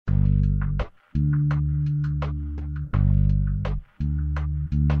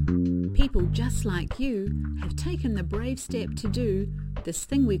people just like you have taken the brave step to do this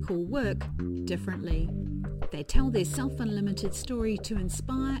thing we call work differently. They tell their self-unlimited story to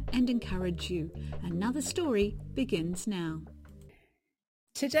inspire and encourage you. Another story begins now.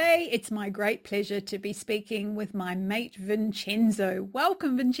 Today, it's my great pleasure to be speaking with my mate Vincenzo.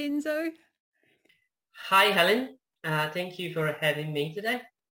 Welcome, Vincenzo. Hi, Helen. Thank you for having me today.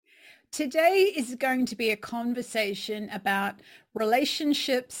 Today is going to be a conversation about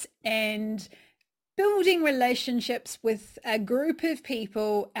relationships and building relationships with a group of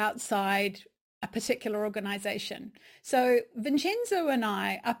people outside a particular organization. So Vincenzo and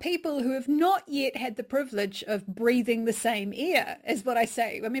I are people who have not yet had the privilege of breathing the same air, is what I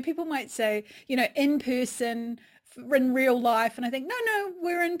say. I mean, people might say, in person, in real life, and I think no,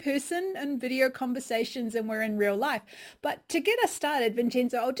 we're in person and video conversations and we're in real life. But to get us started,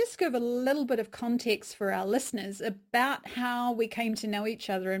 Vincenzo, I'll just give a little bit of context for our listeners about how we came to know each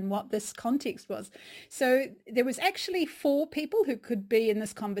other and what this context was. So there was actually 4 people who could be in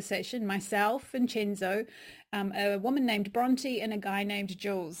this conversation: myself, Vincenzo, a woman named Bronte, and a guy named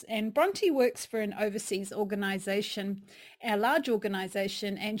Jules. And Bronte works for an overseas organization, a large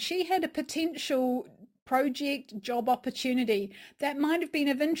organization, and she had a potential project, job opportunity that might have been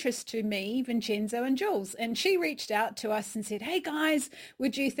of interest to me, Vincenzo, and Jules. And she reached out to us and said, "Hey guys,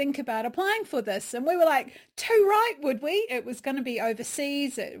 would you think about applying for this?" And we were like, too right, would we? It was going to be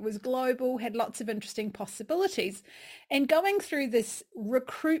overseas, it was global, had lots of interesting possibilities. And going through this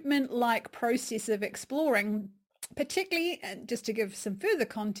recruitment-like process of exploring, particularly, just to give some further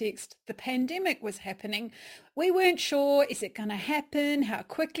context, the pandemic was happening. We weren't sure, is it going to happen? How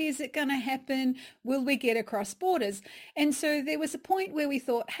quickly is it going to happen? Will we get across borders? And so there was a point where we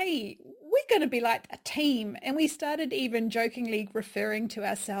thought, hey, we're going to be like a team. And we started even jokingly referring to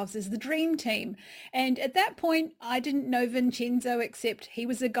ourselves as the dream team. And at that point, I didn't know Vincenzo, except he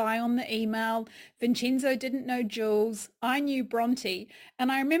was a guy on the email. Vincenzo didn't know Jules. I knew Bronte.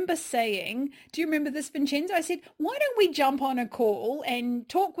 And I remember saying, do you remember this, Vincenzo? I said, why don't we jump on a call and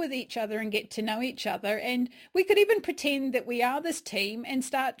talk with each other and get to know each other? And we could even pretend that we are this team and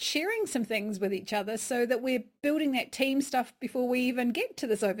start sharing some things with each other so that we're building that team stuff before we even get to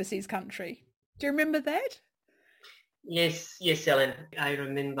this overseas country. Do you remember that? Yes, Ellen. I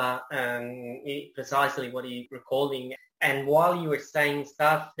remember precisely what you're recalling. And while you were saying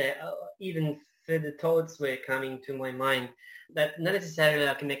stuff, that even further thoughts were coming to my mind that not necessarily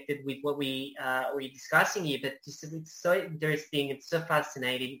are connected with what we're discussing here, but just, it's so interesting, it's so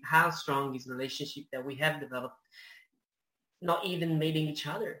fascinating how strong is the relationship that we have developed, not even meeting each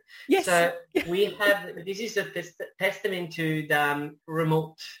other. Yes. So we have, this is a testament to the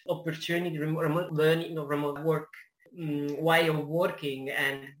remote opportunity, remote learning, or remote work way of working,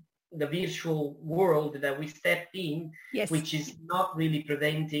 and the virtual world that we step in, yes, which is not really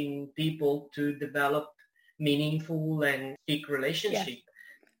preventing people to develop meaningful and deep relationship. Yeah.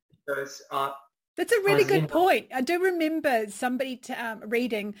 Because that's a really good point. I do remember somebody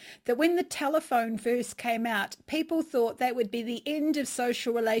reading that when the telephone first came out, people thought that would be the end of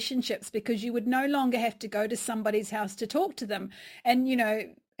social relationships because you would no longer have to go to somebody's house to talk to them. And,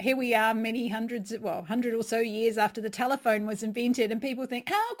 here we are 100 or so years after the telephone was invented, and people think,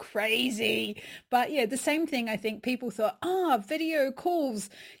 how crazy. But yeah, the same thing, I think people thought, video calls,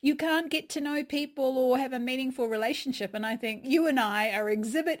 you can't get to know people or have a meaningful relationship. And I think you and I are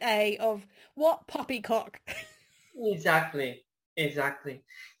exhibit A of what? Poppycock. Exactly.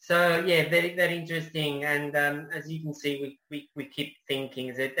 So yeah, very, very interesting. And as you can see, we keep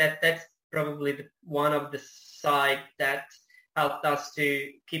thinking that's probably one of the side that helped us to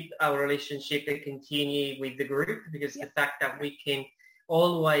keep our relationship and continue with the group, because the fact that we can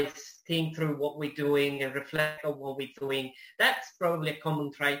always think through what we're doing and reflect on what we're doing, that's probably a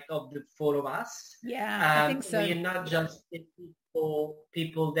common trait of the 4 of us. Yeah, I think so. We are not just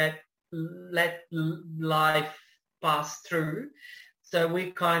people that let life pass through. So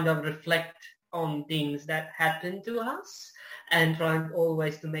we kind of reflect on things that happen to us and trying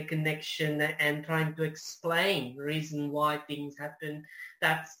always to make connection and trying to explain the reason why things happen.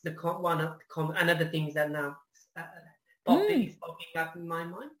 That's the one of the another things that now is popping up in my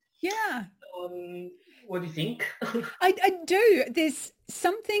mind. Yeah. What do you think? I do. There's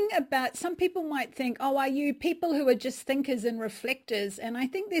something about, some people might think, are you people who are just thinkers and reflectors? And I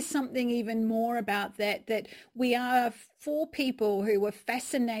think there's something even more about that we are 4 people who were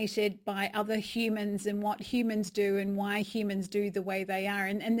fascinated by other humans and what humans do and why humans do the way they are.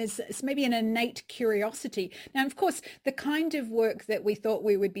 And there's maybe an innate curiosity. Now, of course, the kind of work that we thought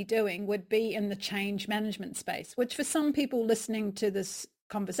we would be doing would be in the change management space, which for some people listening to this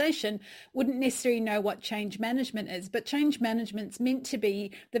conversation wouldn't necessarily know what change management is, but change management's meant to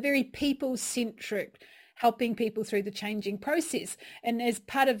be the very people-centric, helping people through the changing process. And as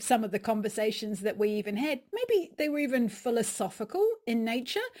part of some of the conversations that we even had, maybe they were even philosophical in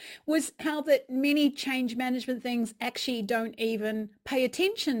nature, was how that many change management things actually don't even pay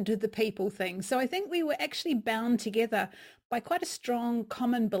attention to the people thing. So I think we were actually bound together by quite a strong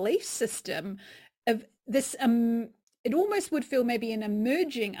common belief system of this. It almost would feel maybe an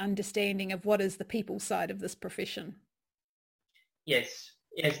emerging understanding of what is the people side of this profession. Yes,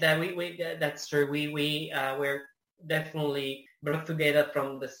 that's true. We were definitely brought together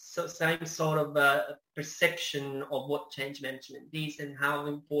from the same sort of perception of what change management is and how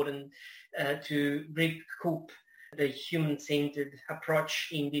important to recoup the human-centered approach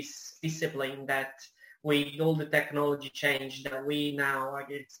in this discipline that with all the technology change that we now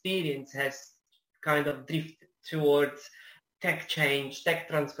experience has kind of drifted towards tech change, tech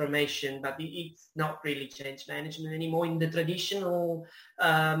transformation, but it's not really change management anymore in the traditional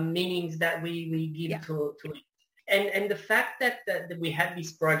meanings that we give to it. And the fact that we had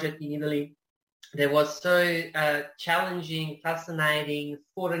this project in Italy that was so challenging, fascinating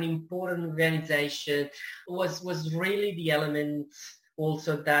for an important organization was really the element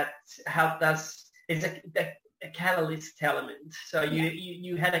also that helped us. It's a catalyst element. So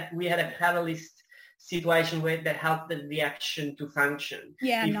we had a catalyst situation where that helped the reaction to function.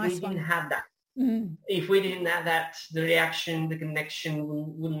 Yeah, if nice we didn't one. have that, if we didn't have that, the reaction, the connection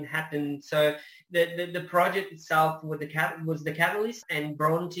wouldn't happen. So the project itself was the catalyst, and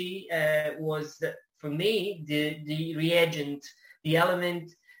Bronte was for me the reagent, the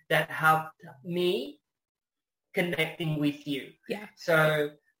element that helped me connecting with you. Yeah.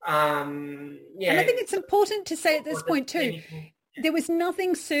 So and I think it's important to say at this point too, there was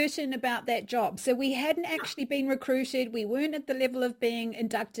nothing certain about that job. So we hadn't actually been recruited. We weren't at the level of being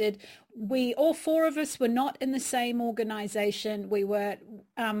inducted. All four of us were not in the same organization. We were,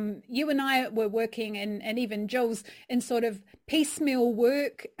 you and I were working and even Jules in sort of piecemeal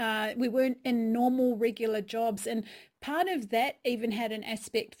work. We weren't in normal, regular jobs. And part of that even had an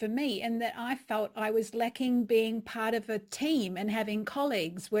aspect for me in that I felt I was lacking being part of a team and having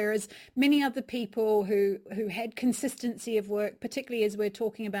colleagues, whereas many other people who had consistency of work, particularly as we're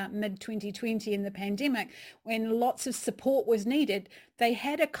talking about mid-2020 in the pandemic, when lots of support was needed, they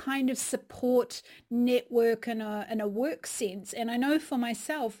had a kind of support network and a work sense. And I know for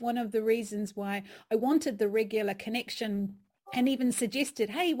myself, one of the reasons why I wanted the regular connection and even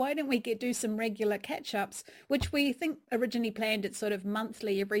suggested, hey, why don't we do some regular catch-ups, which we think originally planned at sort of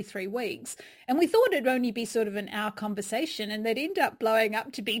monthly, every 3 weeks. And we thought it'd only be sort of an hour conversation, and they'd end up blowing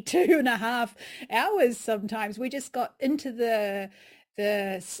up to be 2.5 hours sometimes. We just got into the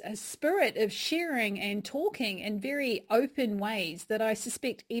spirit of sharing and talking in very open ways that I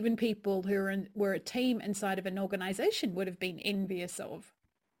suspect even people who were a team inside of an organization would have been envious of.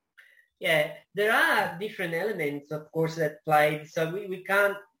 Yeah, there are different elements, of course, that play. So we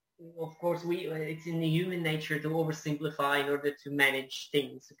can't, of course, it's in the human nature to oversimplify in order to manage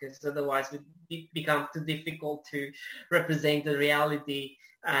things, because otherwise it becomes too difficult to represent the reality.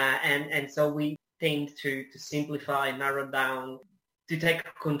 And so we tend to simplify, narrow down, to take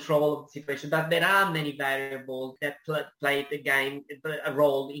control of the situation. But there are many variables that play a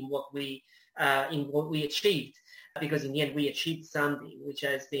role in what we achieved. Because in the end, we achieved something, which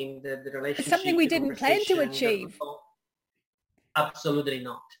has been the relationship. Something we didn't plan to achieve. Absolutely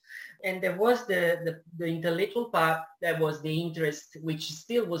not. And there was the intellectual part, that was the interest, which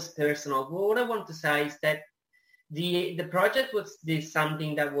still was personal. What I want to say is that the project was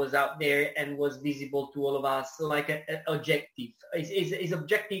something that was out there and was visible to all of us, like an objective. Is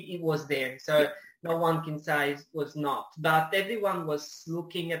objective, it was there. So no one can say it was not. But everyone was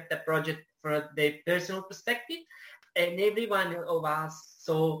looking at the project from their personal perspective. And every one of us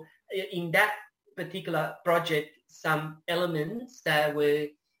saw in that particular project some elements that were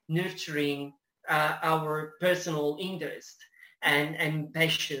nurturing our personal interest and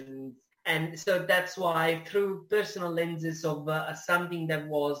passion. And so that's why through personal lenses of something that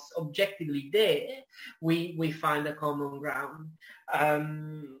was objectively there, we find a common ground.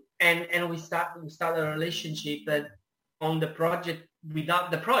 And we start a relationship that on the project without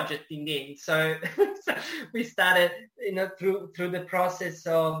the project in the end. So we started, through the process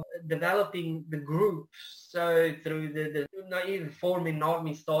of developing the group. So through the not even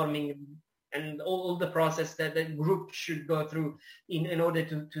forming, storming, and all the process that the group should go through in order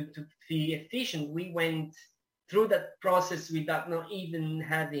to be efficient, we went through that process without not even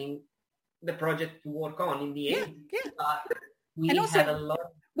having the project to work on in the end. Yeah. But we and also, had a lot.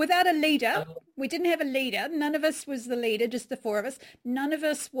 Without a leader, we didn't have a leader. None of us was the leader, just the four of us. None of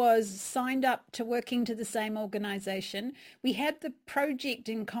us was signed up to working to the same organization. We had the project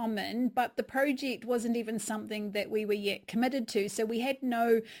in common, but the project wasn't even something that we were yet committed to. So we had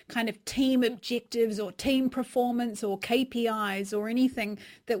no kind of team objectives or team performance or KPIs or anything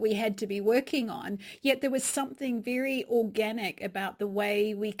that we had to be working on. Yet there was something very organic about the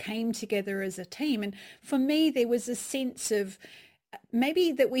way we came together as a team. And for me, there was a sense of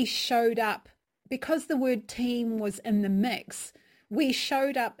maybe that we showed up because the word team was in the mix. We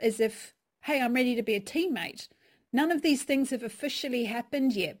showed up as if, hey, I'm ready to be a teammate. None of these things have officially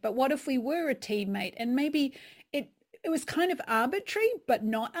happened yet, but what if we were a teammate? And maybe it was kind of arbitrary, but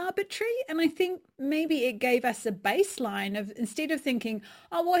not arbitrary. And I think maybe it gave us a baseline of, instead of thinking,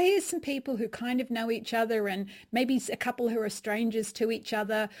 oh, well, here's some people who kind of know each other and maybe a couple who are strangers to each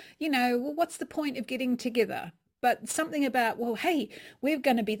other, well, what's the point of getting together? But something about, well, hey, we're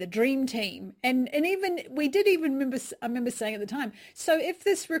going to be the dream team. And even, I remember saying at the time, so if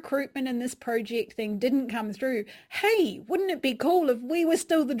this recruitment and this project thing didn't come through, hey, wouldn't it be cool if we were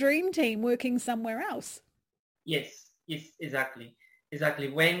still the dream team working somewhere else? Yes, exactly.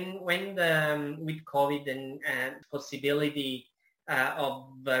 When with COVID and possibility of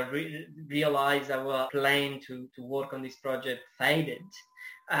realize our plan to work on this project faded,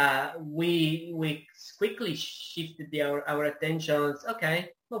 we quickly shifted our attentions. Okay,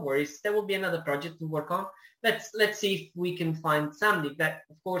 no worries. There will be another project to work on. Let's see if we can find something. That,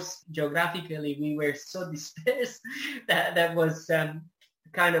 of course, geographically we were so dispersed that was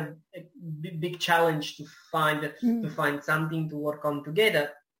kind of a big challenge to find something to work on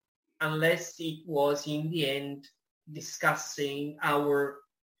together, unless it was in the end discussing our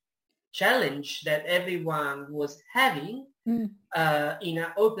challenge that everyone was having in an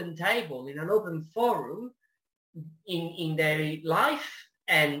open table, in an open forum, in their life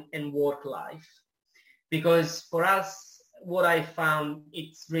and work life. Because for us, what I found,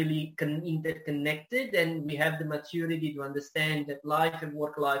 it's really interconnected, and we have the maturity to understand that life and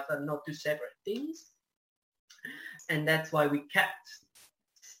work life are not two separate things. And that's why we kept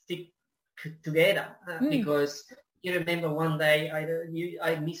stick together, because you remember one day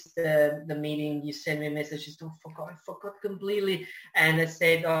I missed the meeting. You sent me a message. I forgot completely, and I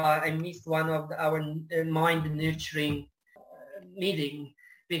said I missed one of our mind nurturing meeting,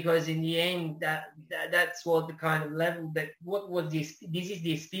 because in the end that's what the kind of level that what was this is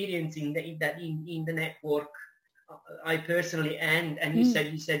the experience in the network. I personally and you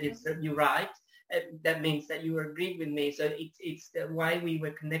said you're right. That means that you agree with me. So it's why we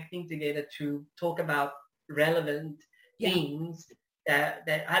were connecting together to talk about relevant things that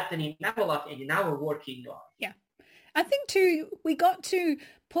happen in our life and in our working life. Yeah. I think too, we got to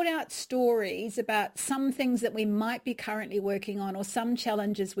put out stories about some things that we might be currently working on or some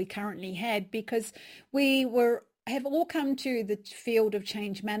challenges we currently had, because we have all come to the field of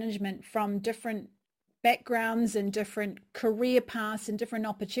change management from different backgrounds and different career paths and different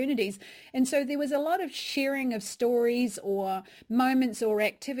opportunities. And so there was a lot of sharing of stories or moments or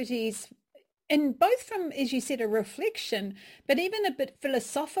activities, and both from, as you said, a reflection, but even a bit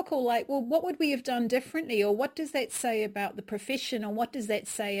philosophical, like, well, what would we have done differently? Or what does that say about the profession? Or what does that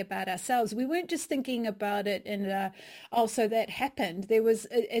say about ourselves? We weren't just thinking about it in, so that happened. There was,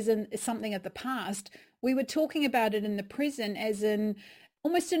 as in something of the past. We were talking about it in the present as in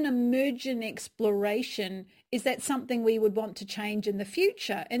almost an emergent exploration. Is that something we would want to change in the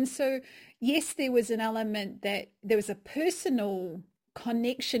future? And so, yes, there was an element that there was a personal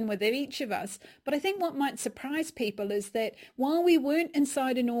connection with each of us. But I think what might surprise people is that while we weren't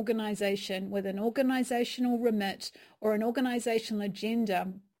inside an organization with an organizational remit or an organizational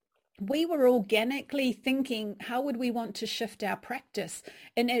agenda, we were organically thinking, how would we want to shift our practice?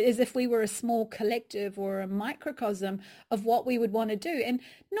 And as if we were a small collective or a microcosm of what we would want to do. And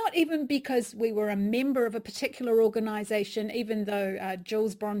not even because we were a member of a particular organization, even though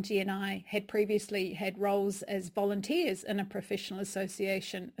Jules Bronte and I had previously had roles as volunteers in a professional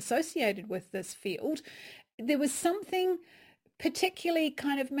association associated with this field. There was something particularly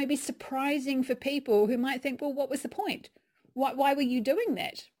kind of maybe surprising for people who might think, well, what was the point? Why were you doing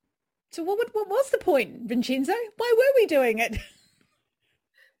that? So what was the point, Vincenzo? Why were we doing it?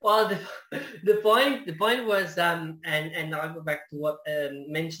 Well, the point was, and I'll go back to what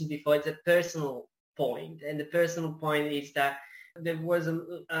mentioned before. It's a personal point, and the personal point is that there was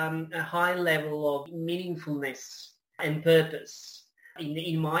a high level of meaningfulness and purpose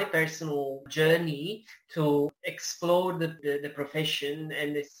in my personal journey to explore the profession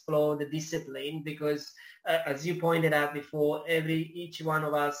and explore the discipline, because as you pointed out before, each one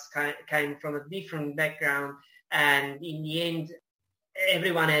of us came from a different background, and in the end,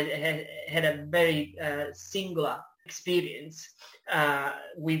 everyone had a very singular experience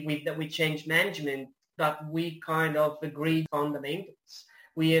with change management, but we kind of agreed fundamentals.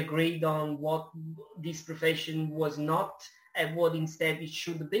 We agreed on what this profession was not and what instead it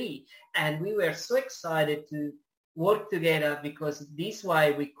should be. And we were so excited to work together because this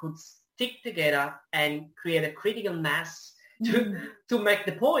way we could stick together and create a critical mass to make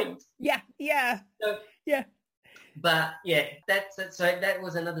the point. Yeah. So, yeah. But yeah, that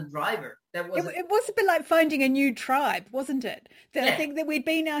was another driver. It was a bit like finding a new tribe, wasn't it? I think that we'd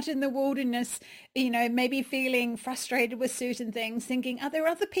been out in the wilderness, maybe feeling frustrated with certain things, thinking, are there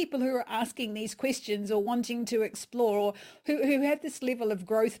other people who are asking these questions or wanting to explore, or who have this level of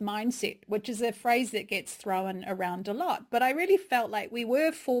growth mindset, which is a phrase that gets thrown around a lot. But I really felt like we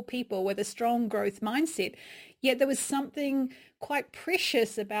were 4 people with a strong growth mindset, yet there was something quite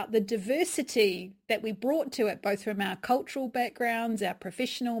precious about the diversity that we brought to it, both from our cultural backgrounds, our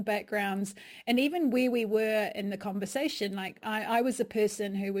professional backgrounds, and even where we were in the conversation. Like I was a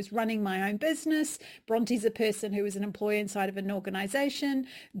person who was running my own business. Bronte's a person who was an employee inside of an organization.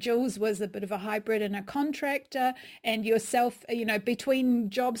 Jules was a bit of a hybrid and a contractor, and yourself, between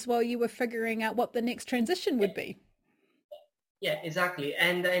jobs while you were figuring out what the next transition would be. Yeah, exactly.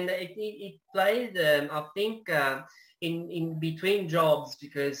 And it played, I think, in between jobs,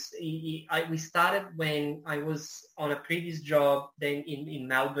 because we started when I was on a previous job then in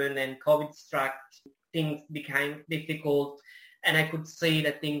Melbourne, and COVID struck, things became difficult, and I could see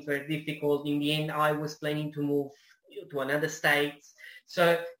that things were difficult. In the end, I was planning to move to another state.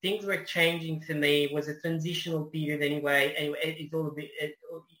 So things were changing for me. It was a transitional period anyway.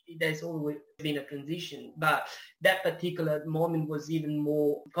 There's always been a transition, but that particular moment was even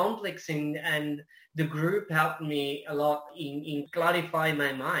more complex, and the group helped me a lot in clarifying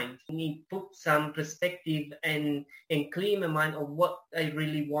my mind, and put some perspective and clear my mind of what I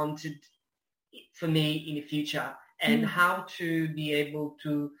really wanted for me in the future, and how to be able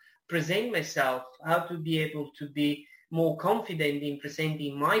to present myself, how to be able to be more confident in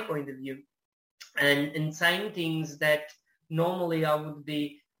presenting my point of view, and saying things that normally I would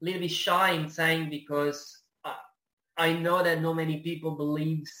be a little bit shy in saying, because I know that not many people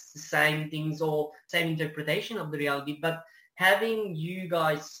believe the same things or same interpretation of the reality, but having you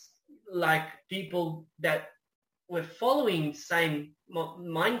guys, like people that were following the same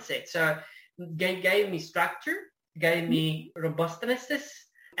mindset, so gave me structure, gave me robustness,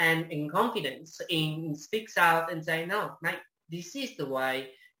 and in confidence in speaks out and say, no, mate, this is the way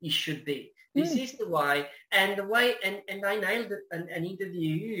it should be. This is the way, and the way, and I nailed an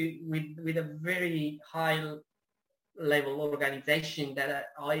interview with a very high level organization that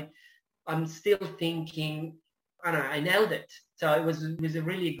I'm still thinking, I don't know, I nailed it. So it was a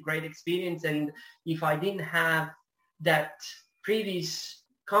really great experience. And if I didn't have that previous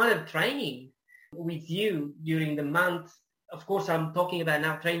kind of training with you during the month, of course, I'm talking about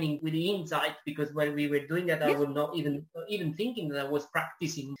now training with the insight, because when we were doing that, I was not even thinking that I was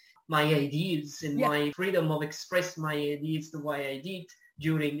practicing my ideas and my freedom of express my ideas the way I did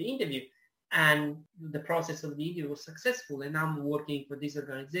during the interview. And the process of the interview was successful. And I'm working for this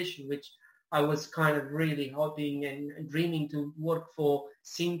organization, which I was kind of really hoping and dreaming to work for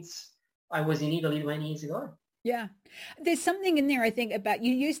since I was in Italy 20 years ago. Yeah. There's something in there, I think, about,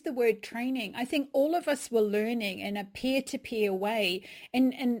 you used the word training. I think all of us were learning in a peer-to-peer way.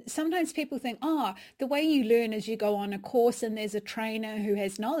 And sometimes people think, the way you learn is you go on a course and there's a trainer who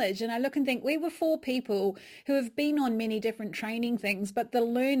has knowledge. And I look and think, we were 4 people who have been on many different training things, but the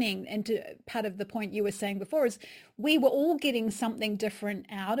learning, and part of the point you were saying before, is we were all getting something different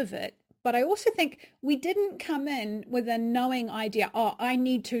out of it. But I also think we didn't come in with a knowing idea, I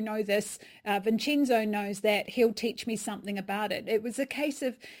need to know this. Vincenzo knows that. He'll teach me something about it. It was a case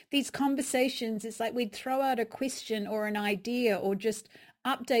of these conversations. It's like we'd throw out a question or an idea or just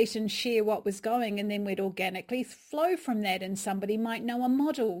update and share what was going, and then we'd organically flow from that, and somebody might know a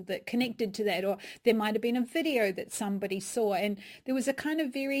model that connected to that, or there might have been a video that somebody saw, and there was a kind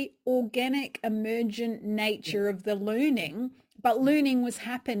of very organic, emergent nature of the learning. But learning was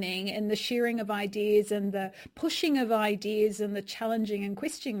happening in the sharing of ideas and the pushing of ideas and the challenging and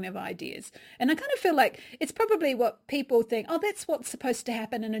questioning of ideas. And I kind of feel like it's probably what people think, that's what's supposed to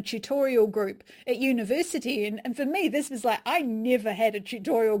happen in a tutorial group at university. And for me, this was like, I never had a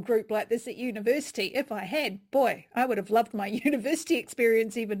tutorial group like this at university. If I had, boy, I would have loved my university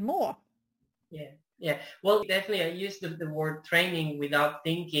experience even more. Yeah. Well, definitely I used the word training without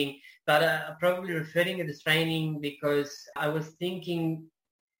thinking, but probably referring to the training because I was thinking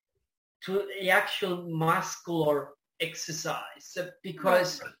to the actual muscular exercise,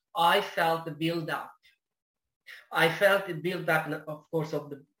 because I felt the build-up. I felt it built up, of course, at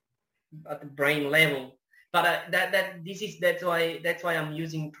the brain level. But that's why I'm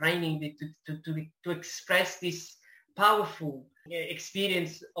using training to express this powerful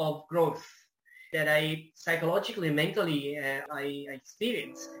experience of growth that I psychologically, mentally, I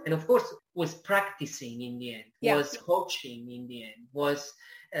experienced. And of course, was practicing in the end, was coaching in the end, was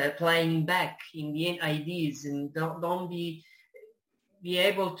playing back in the end ideas, and don't be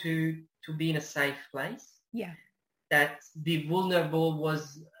able to be in a safe place. Yeah. That be vulnerable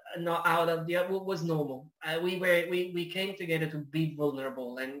was not out of the was normal. We came together to be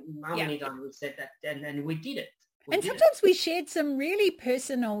vulnerable, and how many times we said that, and we did it. And sometimes we shared some really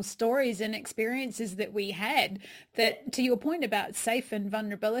personal stories and experiences that we had that, to your point about safe and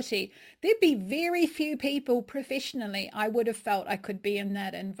vulnerability, there'd be very few people professionally I would have felt I could be in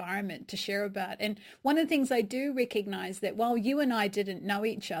that environment to share about. And one of the things I do recognize that while you and I didn't know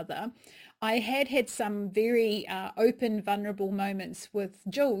each other, I had some very open, vulnerable moments with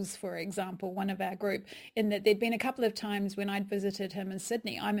Jules, for example, one of our group, in that there'd been a couple of times when I'd visited him in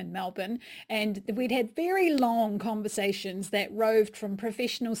Sydney. I'm in Melbourne, and we'd had very long conversations that roved from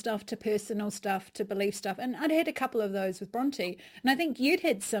professional stuff to personal stuff to belief stuff. And I'd had a couple of those with Bronte. And I think you'd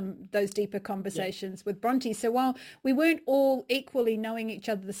had those deeper conversations with Bronte. So while we weren't all equally knowing each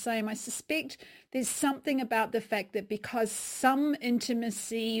other the same, I suspect there's something about the fact that because some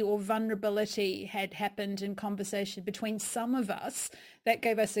intimacy or vulnerability had happened in conversation between some of us, that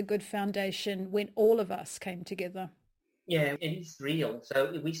gave us a good foundation when all of us came together. Yeah, it is real.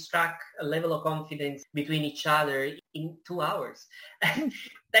 So we struck a level of confidence between each other in 2 hours,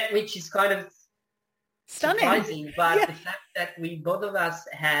 which is kind of stunning. Surprising. But the fact that both of us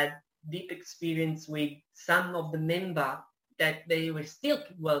had deep experience with some of the members, that they were still,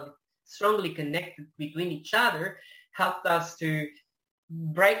 strongly connected between each other, helped us to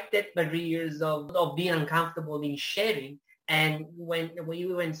break that barriers of being uncomfortable in sharing. And when we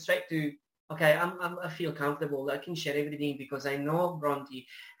went straight to, okay, I feel comfortable, I can share everything because I know Bronte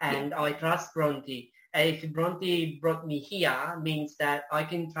and I trust Bronte. If Bronte brought me here, means that I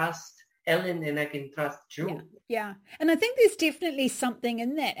can trust Ellen and I can trust Jules. Yeah. And I think there's definitely something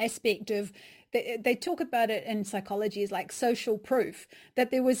in that aspect of, they talk about it in psychology as like social proof,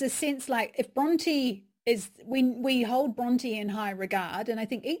 that there was a sense like if Bronte is, we hold Bronte in high regard, and I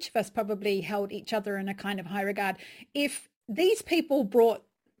think each of us probably held each other in a kind of high regard. If these people brought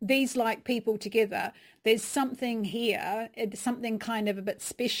these like people together, there's something here, it's something kind of a bit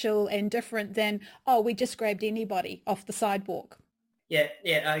special and different than, we just grabbed anybody off the sidewalk. Yeah,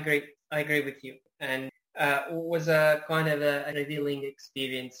 I agree with you. And it was a kind of a revealing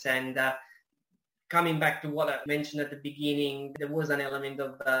experience. And coming back to what I mentioned at the beginning, there was an element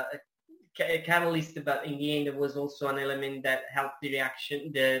of a catalyst, but in the end, there was also an element that helped the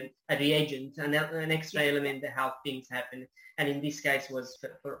reaction, a reagent, an extra element that helped things happen. And in this case, was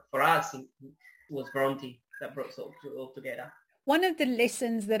for us, it was Bronte that brought us all together. One of the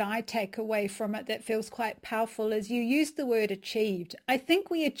lessons that I take away from it that feels quite powerful is you used the word achieved. I think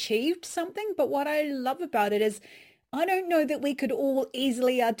we achieved something, but what I love about it is I don't know that we could all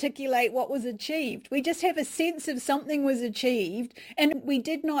easily articulate what was achieved. We just have a sense of something was achieved, and we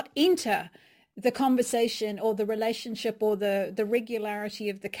did not enter the conversation or the relationship or the regularity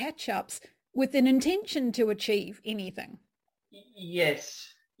of the catch-ups with an intention to achieve anything.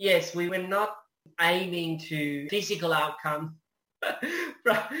 Yes, we were not aiming to physical outcome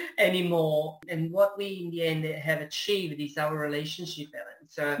anymore. And what we in the end have achieved is our relationship, Ellen.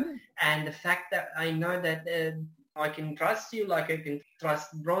 So, and the fact that I know that I can trust you like I can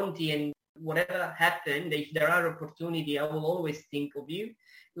trust Bronte, and whatever happened, if there are opportunity, I will always think of you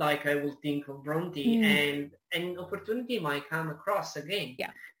like I will think of Bronte, and opportunity might come across again.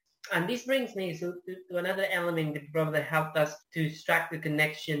 Yeah. And this brings me to another element that probably helped us to strike the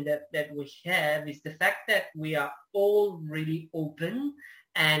connection that we have, is the fact that we are all really open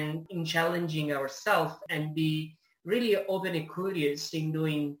and in challenging ourselves and be really open and curious in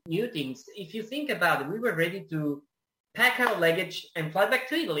doing new things. If you think about it, we were ready to pack our luggage and fly back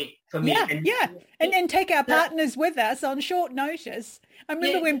to Italy for me. And take our partners with us on short notice. I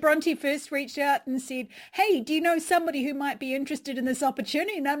remember when Bronte first reached out and said, hey, do you know somebody who might be interested in this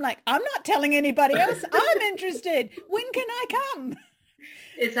opportunity? And I'm like, I'm not telling anybody else. I'm interested. When can I come?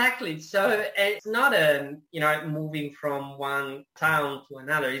 Exactly. So it's not moving from one town to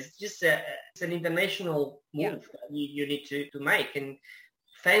another. It's just it's an international move that you need to make, and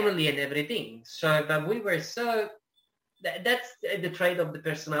family and everything. So, but we were so, that's the trait of the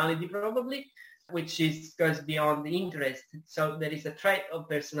personality probably, which goes beyond the interest. So there is a trait of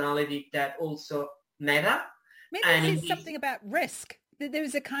personality that also matter. Maybe there's something about risk there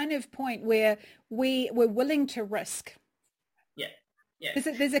was a kind of point where we were willing to risk. Yeah. Yeah.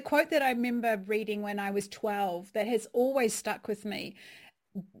 There's a quote that I remember reading when I was 12 that has always stuck with me.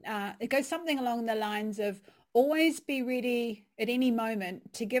 It goes something along the lines of always be ready at any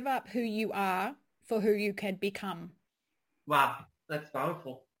moment to give up who you are for who you can become. Wow, that's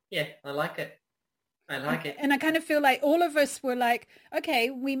powerful. Yeah, I like it. I like it. And I kind of feel like all of us were like,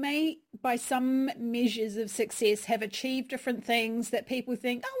 okay, we may, by some measures of success, have achieved different things that people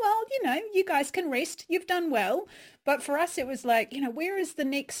think, oh, well, you guys can rest. You've done well. But for us, it was like, where is the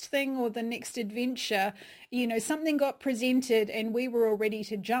next thing or the next adventure? Something got presented and we were all ready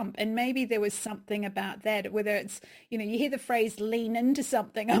to jump. And maybe there was something about that, whether it's, you hear the phrase lean into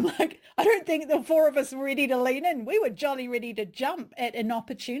something. I'm like, I don't think the four of us were ready to lean in. We were jolly ready to jump at an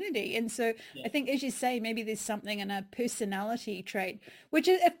opportunity. And so I think, as you say, maybe there's something in a personality trait, which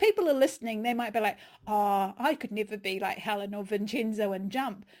if people are listening, they might be like, oh, I could never be like Helen or Vincenzo and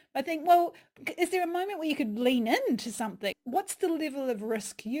jump. I think, well, is there a moment where you could lean into something? What's the level of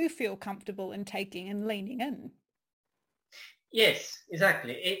risk you feel comfortable in taking and leaning in? Yes,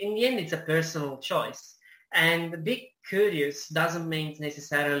 exactly. In the end, it's a personal choice. And being curious doesn't mean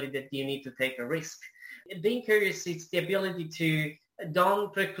necessarily that you need to take a risk. Being curious, it's the ability to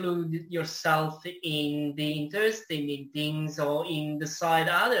don't preclude yourself in being interested in things or in decide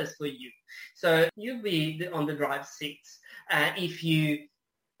others for you. So you'll be on the driver's seat. If you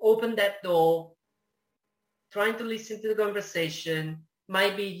open that door, trying to listen to the conversation,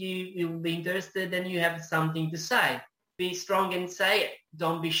 maybe you'll be interested and you have something to say. Be strong and say it.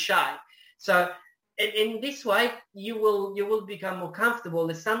 Don't be shy. So in this way, you will become more comfortable.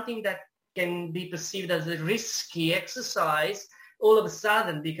 It's something that can be perceived as a risky exercise. All of a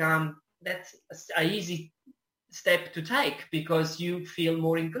sudden that's an easy step to take because you feel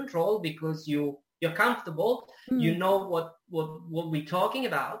more in control, because you're comfortable, you know what we're talking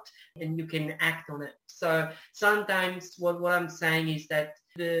about, and you can act on it. So sometimes what I'm saying is that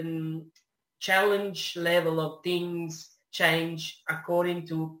the challenge level of things change according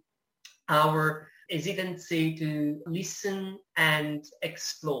to our hesitancy to listen and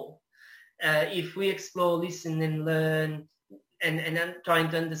explore. If we explore, listen and learn, and then trying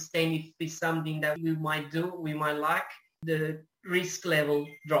to understand if it's something that we might do, we might like, the risk level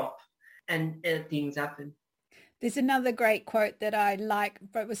drop and things happen. There's another great quote that I like,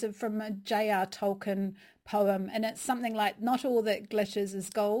 but it was from a J.R. Tolkien poem, and it's something like, not all that glitters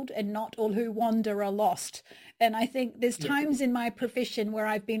is gold and not all who wander are lost. And I think there's times in my profession where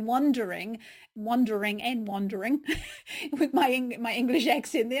I've been wandering with my English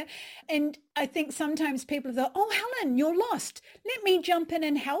accent there. And I think sometimes people thought, oh, Helen, you're lost. Let me jump in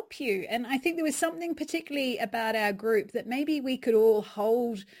and help you. And I think there was something particularly about our group that maybe we could all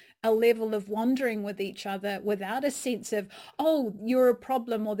hold a level of wandering with each other without a sense of, oh, you're a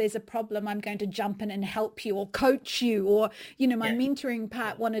problem or there's a problem, I'm going to jump in and help you or coach you, or, my mentoring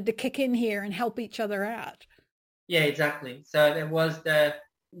part wanted to kick in here and help each other out. Yeah, exactly. So there was this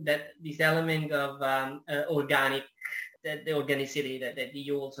element of organic, the organicity that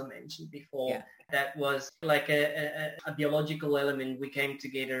you also mentioned before. Yeah. That was like a biological element. We came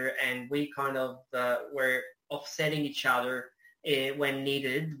together and we kind of were offsetting each other when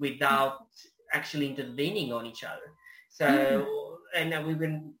needed without actually intervening on each other. So, and we've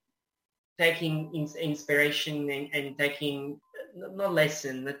been taking inspiration and taking, not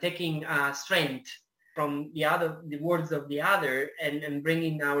lesson, but taking strength from the words of the other and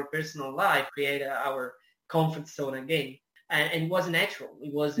bringing our personal life, create our comfort zone again. And it was natural.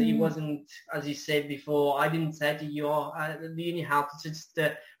 It wasn't, as you said before, I didn't say to you, do you need help? It's just,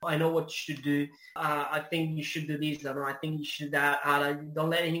 I know what you should do. I think you should do this. I think you should, don't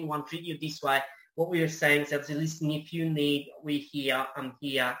let anyone treat you this way. What we are saying is, listen, if you need, we're here, I'm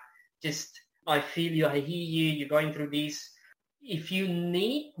here. Just, I feel you, I hear you, you're going through this. If you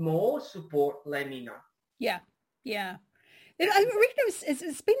need more support, let me know. Yeah. I reckon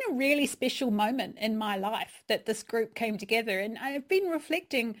it's been a really special moment in my life that this group came together, and I've been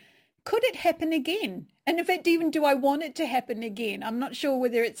reflecting, could it happen again? And in fact, even do I want it to happen again? I'm not sure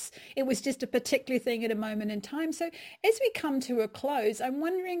whether it was just a particular thing at a moment in time. So as we come to a close, I'm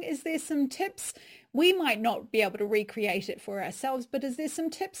wondering, is there some tips? We might not be able to recreate it for ourselves, but is there some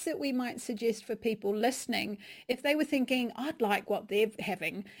tips that we might suggest for people listening if they were thinking, I'd like what they're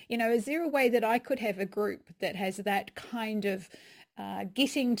having? Is there a way that I could have a group that has that kind of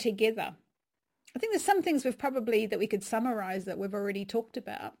getting together? I think there's some things that we could summarize that we've already talked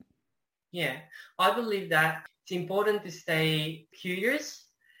about. Yeah, I believe that it's important to stay curious,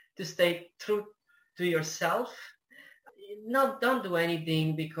 to stay true to yourself. don't do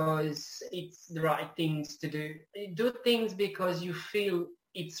anything because it's the right things to do. Do things because you feel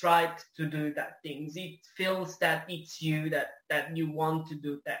it's right to do that things. It feels that it's you that you want to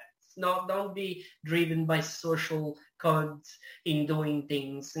do that. Don't be driven by social codes in doing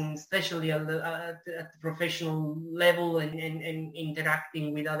things, and especially at the professional level and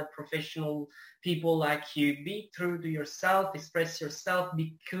interacting with other professional people like you. Be true to yourself, express yourself,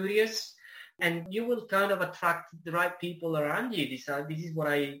 be curious, and you will kind of attract the right people around you. This is what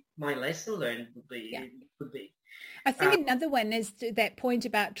my lesson learned would be. Yeah. Would be. I think another one is that point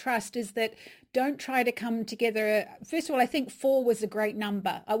about trust is that don't try to come together. First of all, I think 4 was a great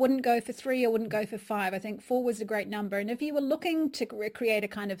number. I wouldn't go for 3. I wouldn't go for 5. I think 4 was a great number. And if you were looking to create a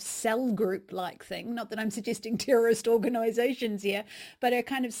kind of cell group like thing, not that I'm suggesting terrorist organizations here, but a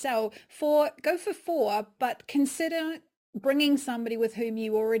kind of cell, go for 4, but consider bringing somebody with whom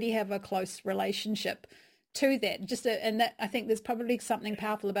you already have a close relationship to that. And that, I think there's probably something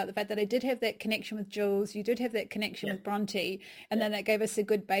powerful about the fact that I did have that connection with Jules, you did have that connection with Bronte, and then that gave us a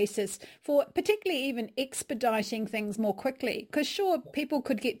good basis for particularly even expediting things more quickly. Because sure, people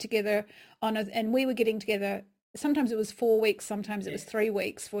could get together and we were getting together. Sometimes it was 4 weeks, sometimes it was 3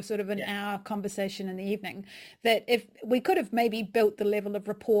 weeks for sort of an hour conversation in the evening. That if we could have maybe built the level of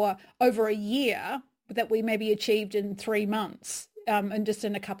rapport over a year that we maybe achieved in 3 months. And just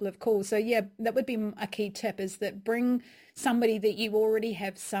in a couple of calls. So yeah, that would be a key tip, is that bring somebody that you already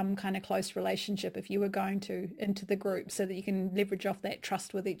have some kind of close relationship if you were going to into the group, so that you can leverage off that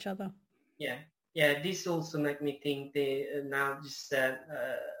trust with each other. Yeah. This also make me think now just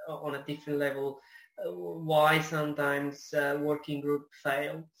on a different level why sometimes working group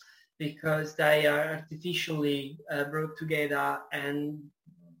fail, because they are artificially brought together, and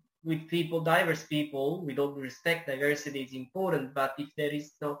with people, diverse people, with all due respect, diversity is important, but if there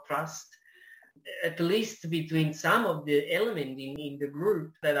is no trust, at least between some of the elements in the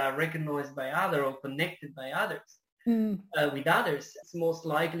group that are recognized by others or connected by others, with others, it's most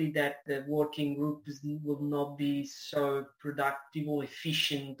likely that the working group will not be so productive or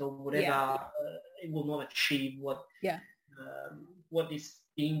efficient or whatever. It will not achieve what is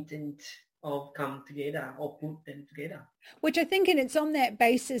the intent of come together or put them together. Which I think, and it's on that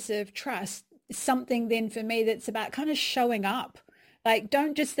basis of trust, something then for me that's about kind of showing up. Like,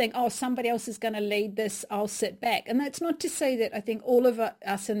 don't just think, oh, somebody else is going to lead this, I'll sit back. And that's not to say that I think all of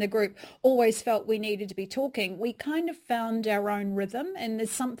us in the group always felt we needed to be talking. We kind of found our own rhythm, and there's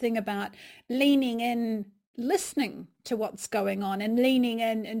something about leaning in, listening to what's going on and leaning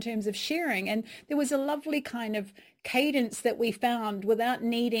in terms of sharing. And there was a lovely kind of cadence that we found without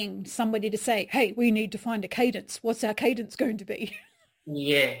needing somebody to say, hey, we need to find a cadence. What's our cadence going to be?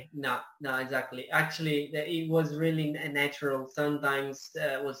 Yeah, no, exactly. Actually, it was really natural. Sometimes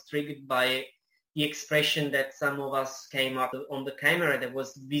was triggered by the expression that some of us came up on the camera that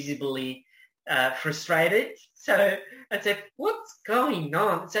was visibly frustrated. So I said, what's going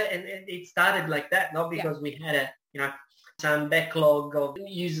on? So and it started like that, not because we had some backlog of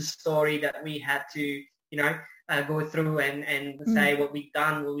user story that we had to go through and say what we've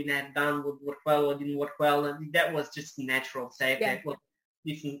done, what we had done, what worked well, what didn't work well, and that was just natural. Say, okay, well,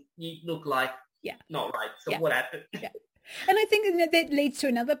 listen, you look like not right. So what happened? And I think that leads to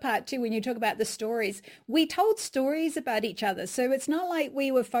another part too, when you talk about the stories. We told stories about each other. So it's not like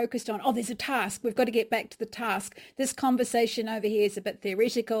we were focused on, oh, there's a task, we've got to get back to the task. This conversation over here is a bit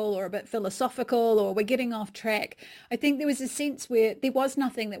theoretical or a bit philosophical, or we're getting off track. I think there was a sense where there was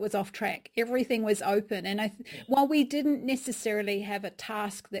nothing that was off track. Everything was open. And while we didn't necessarily have a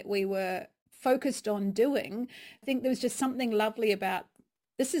task that we were focused on doing, I think there was just something lovely about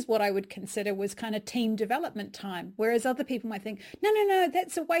this is what I would consider was kind of team development time. Whereas other people might think, no,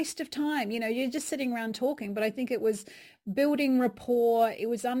 that's a waste of time. You're just sitting around talking. But I think it was building rapport. It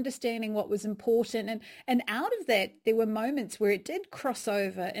was understanding what was important. And out of that, there were moments where it did cross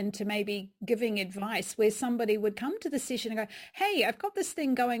over into maybe giving advice, where somebody would come to the session and go, hey, I've got this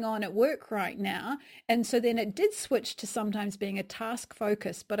thing going on at work right now. And so then it did switch to sometimes being a task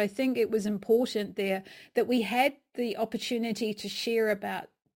focus. But I think it was important there that we had the opportunity to share about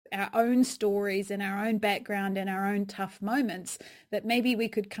our own stories and our own background and our own tough moments, that maybe we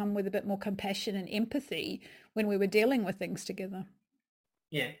could come with a bit more compassion and empathy when we were dealing with things together.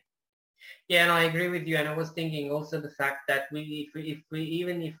 Yeah, and I agree with you. And I was thinking also the fact that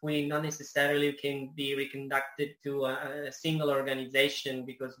if we not necessarily can be reconducted to a single organization,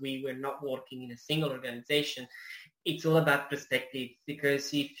 because we were not working in a single organization, it's all about perspective.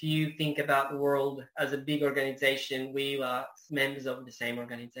 Because if you think about the world as a big organization, we are members of the same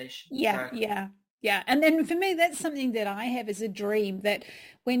organization. Yeah. Yeah. And then for me, that's something that I have as a dream, that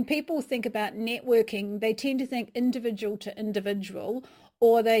when people think about networking, they tend to think individual to individual,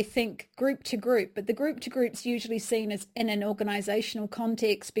 or they think group to group. But the group to group's usually seen as in an organizational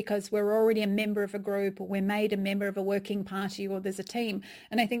context because we're already a member of a group, or we're made a member of a working party, or there's a team.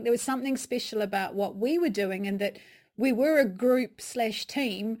 And I think there was something special about what we were doing, and that we were a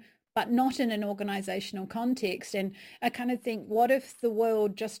group/team, but not in an organizational context. And I kind of think, what if the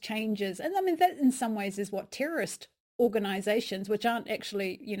world just changes? And I mean, that in some ways is what terrorist organizations, which aren't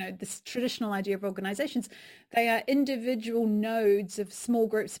actually, this traditional idea of organizations, they are individual nodes of small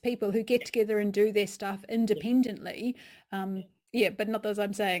groups of people who get together and do their stuff independently. But not as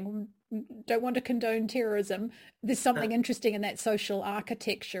I'm saying, don't want to condone terrorism. There's something interesting in that social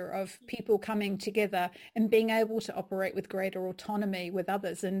architecture of people coming together and being able to operate with greater autonomy with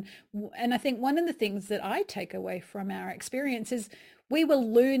others. And I think one of the things that I take away from our experience is we were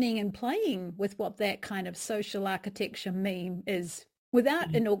learning and playing with what that kind of social architecture mean is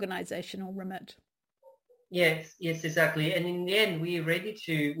without an organizational remit. Yes, exactly. And in the end, we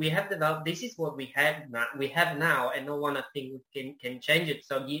have developed, this is what we have now, and no one, I think, can change it.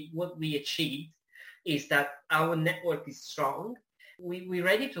 So what we achieved is that our network is strong. We're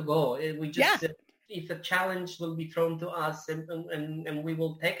ready to go. We just, if a challenge will be thrown to us and we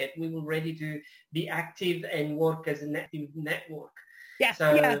will take it, we will ready to be active and work as an active network.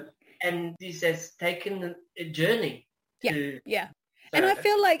 And this has taken a journey to And I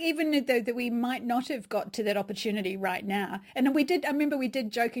feel like even though that we might not have got to that opportunity right now, and I remember we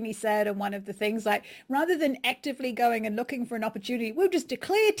did jokingly say it in one of the things, like, rather than actively going and looking for an opportunity, we'll just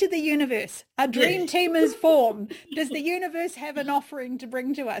declare to the universe, our dream team is formed. Does the universe have an offering to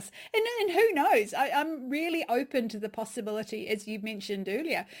bring to us? And who knows? I'm really open to the possibility, as you mentioned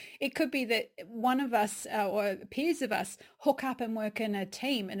earlier. It could be that one of us or peers of us hook up and work in a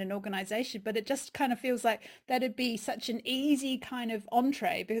team, in an organization, but it just kind of feels like that'd be such an easy kind of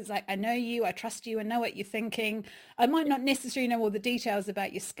entree, because like, I know you, I trust you, I know what you're thinking. I might not necessarily know all the details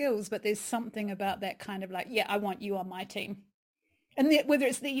about your skills, but there's something about that kind of like, I want you on my team. And whether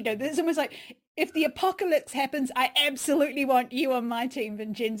it's there's almost like, if the apocalypse happens, I absolutely want you on my team,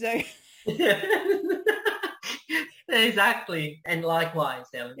 Vincenzo. Exactly. And likewise,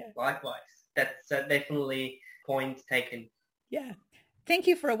 Ellen, likewise. That's definitely point taken. Yeah. Thank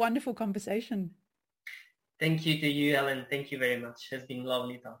you for a wonderful conversation. Thank you to you, Ellen. Thank you very much. It has been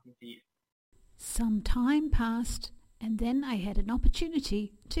lovely talking to you. Some time passed, and then I had an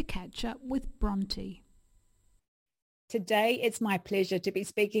opportunity to catch up with Bronte. Today, it's my pleasure to be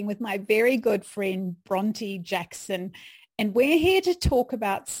speaking with my very good friend, Bronte Jackson. And we're here to talk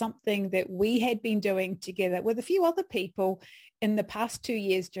about something that we had been doing together with a few other people in the past 2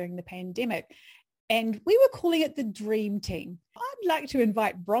 years during the pandemic. And we were calling it the Dream Team. I'd like to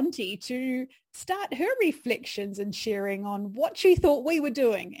invite Bronte to start her reflections and sharing on what she thought we were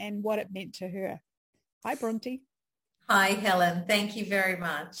doing and what it meant to her. Hi, Bronte. Hi, Helen. Thank you very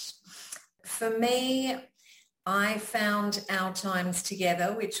much. For me, I found our times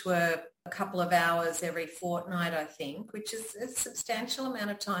together, which were a couple of hours every fortnight, I think, which is a substantial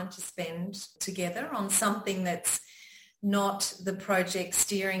amount of time to spend together on something that's not the project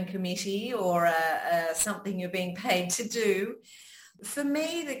steering committee or something you're being paid to do. For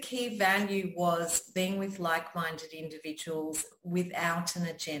me, the key value was being with like-minded individuals without an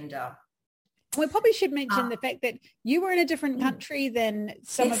agenda. We probably should mention the fact that you were in a different country than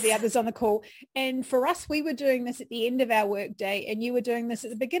some of the others on the call. And for us, we were doing this at the end of our workday, and you were doing this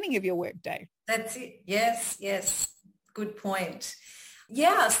at the beginning of your workday. That's it. Yes. Good point.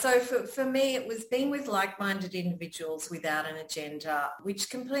 Yeah, so for me, it was being with like-minded individuals without an agenda, which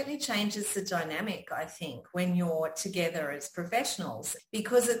completely changes the dynamic, I think, when you're together as professionals,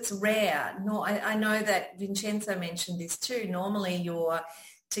 because it's rare. I know that Vincenzo mentioned this too. Normally you're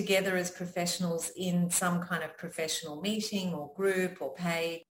together as professionals in some kind of professional meeting or group or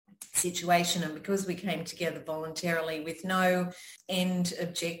paid situation, and because we came together voluntarily with no end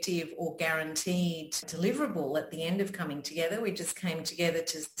objective or guaranteed deliverable at the end of coming together, we just came together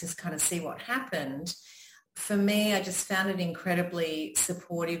to kind of see what happened. For me, I just found it incredibly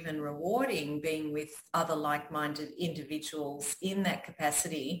supportive and rewarding being with other like-minded individuals in that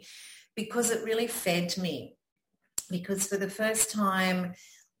capacity, because it really fed me. Because for the first time,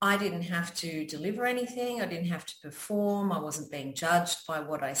 I didn't have to deliver anything. I didn't have to perform. I wasn't being judged by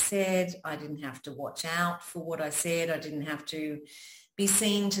what I said. I didn't have to watch out for what I said. I didn't have to be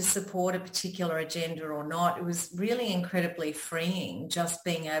seen to support a particular agenda or not. It was really incredibly freeing just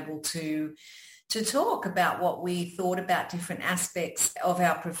being able to to talk about what we thought about different aspects of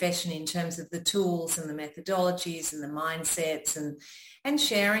our profession in terms of the tools and the methodologies and the mindsets, and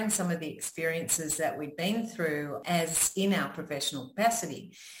sharing some of the experiences that we'd been through as in our professional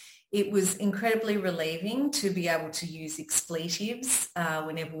capacity. It was incredibly relieving to be able to use expletives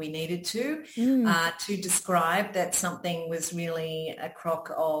whenever we needed to describe that something was really a crock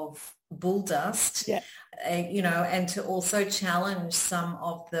of bull dust, and to also challenge some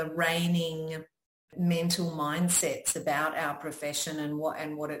of the reigning mental mindsets about our profession and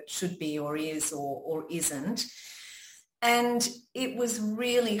what it should be or is or isn't. And it was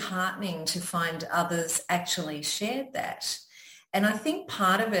really heartening to find others actually shared that. And I think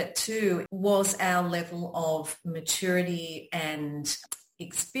part of it too was our level of maturity and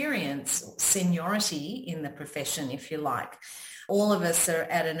experience, seniority in the profession, if you like. All of us are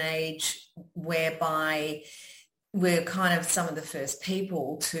at an age whereby we're kind of some of the first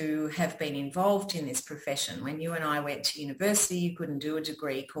people to have been involved in this profession. When you and I went to university, you couldn't do a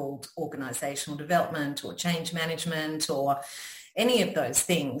degree called organisational development or change management or any of those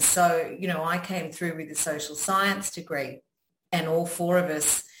things. So, I came through with a social science degree, and all four of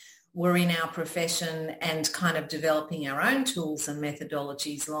us were in our profession and kind of developing our own tools and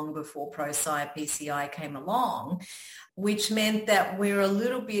methodologies long before ProSci PCI came along, which meant that we're a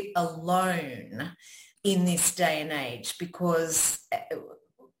little bit alone in this day and age because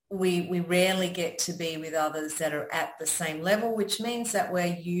we rarely get to be with others that are at the same level, which means that we're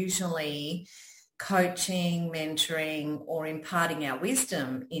usually coaching, mentoring, or imparting our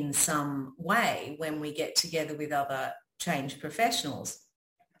wisdom in some way when we get together with other change professionals.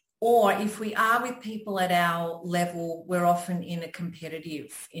 Or if we are with people at our level, we're often in a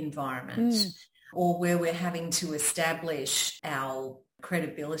competitive environment or where we're having to establish our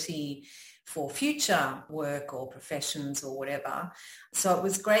credibility for future work or professions or whatever. So it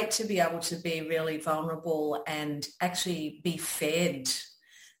was great to be able to be really vulnerable and actually be fed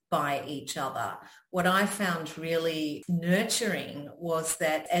by each other. What I found really nurturing was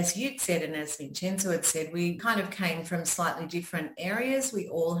that, as you'd said and as Vincenzo had said, we kind of came from slightly different areas. We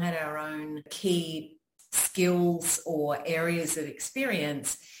all had our own key skills or areas of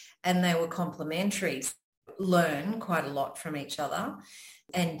experience, and they were complementary. Learn quite a lot from each other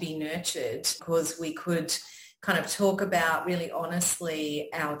and be nurtured because we could kind of talk about really honestly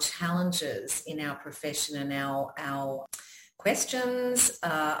our challenges in our profession and our questions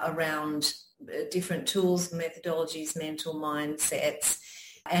around different tools, methodologies, mental mindsets,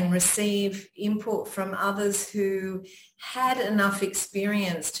 and receive input from others who had enough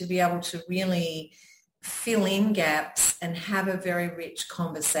experience to be able to really fill in gaps and have a very rich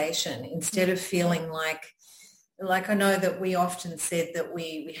conversation instead of feeling like I know that we often said that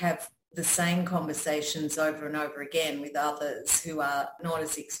we have the same conversations over and over again with others who are not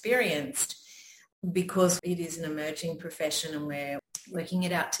as experienced because it is an emerging profession and we're working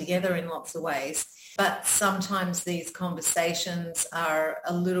it out together in lots of ways. But sometimes these conversations are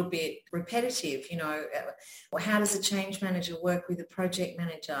a little bit repetitive. How does a change manager work with a project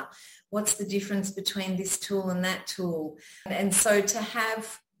manager? What's the difference between this tool and that tool? And so to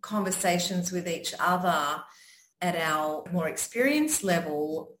have conversations with each other at our more experienced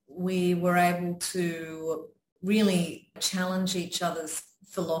level, we were able to really challenge each other's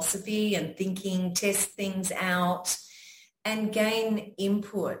philosophy and thinking, test things out, and gain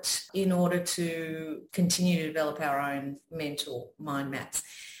input in order to continue to develop our own mental mind maps.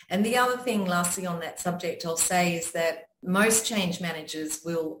 And the other thing, lastly, on that subject, I'll say is that most change managers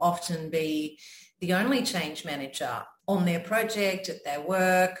will often be the only change manager on their project, at their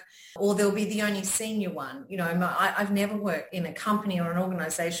work, or they'll be the only senior one. I've never worked in a company or an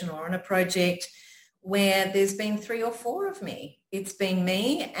organisation or on a project where there's been 3 or 4 of me. It's been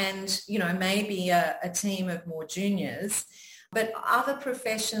me and, maybe a team of more juniors. But other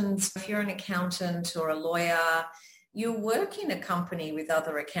professions, if you're an accountant or a lawyer, you'll work in a company with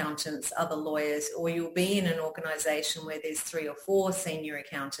other accountants, other lawyers, or you'll be in an organisation where there's 3 or 4 senior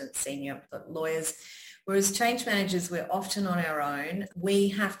accountants, senior lawyers. Whereas change managers, we're often on our own. We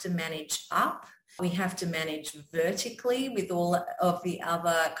have to manage up. We have to manage vertically with all of the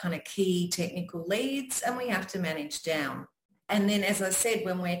other kind of key technical leads, and we have to manage down. And then, as I said,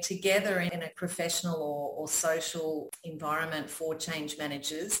 when we're together in a professional or social environment for change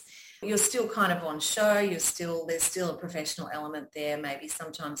managers, you're still kind of on show. There's still a professional element there, maybe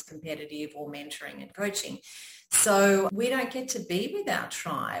sometimes competitive or mentoring and coaching. So we don't get to be with our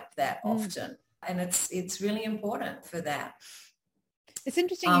tribe that often. And it's really important for that. It's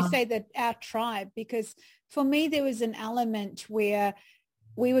interesting you say that our tribe, because for me there was an element where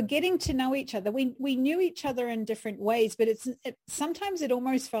we were getting to know each other. We knew each other in different ways, but sometimes it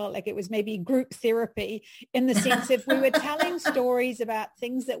almost felt like it was maybe group therapy, in the sense of we were telling stories about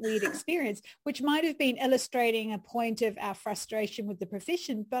things that we'd experienced, which might have been illustrating a point of our frustration with the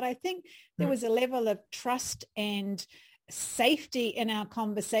profession. But I think there was a level of trust and safety in our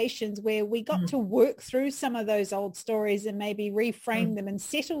conversations where we got to work through some of those old stories and maybe reframe them and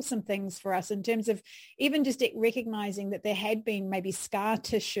settle some things for us, in terms of even just recognizing that there had been maybe scar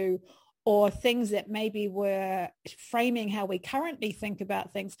tissue or things that maybe were framing how we currently think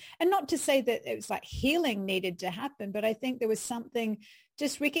about things. And not to say that it was like healing needed to happen, but I think there was something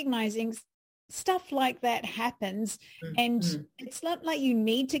just recognizing stuff like that happens. And it's not like you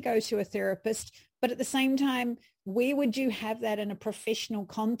need to go to a therapist, but at the same time, where would you have that in a professional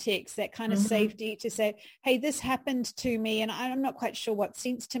context, that kind of safety to say, hey, this happened to me and I'm not quite sure what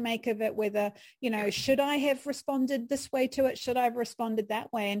sense to make of it, whether, should I have responded this way to it? Should I have responded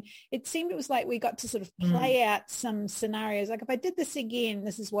that way? And it seemed it was like we got to sort of play out some scenarios. Like, if I did this again,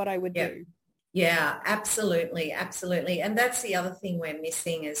 this is what I would do. Yeah, absolutely. Absolutely. And that's the other thing we're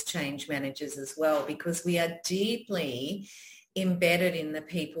missing as change managers as well, because we are deeply embedded in the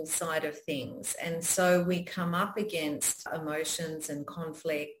people side of things. And so we come up against emotions and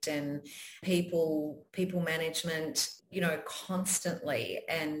conflict and people management, constantly.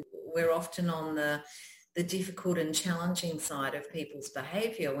 And we're often on the difficult and challenging side of people's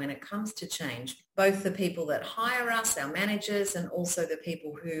behaviour when it comes to change, both the people that hire us, our managers, and also the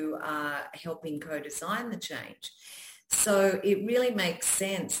people who are helping co-design the change. So it really makes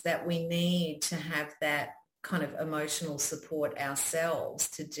sense that we need to have that kind of emotional support ourselves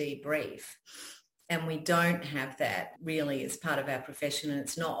to debrief. And we don't have that really as part of our profession, and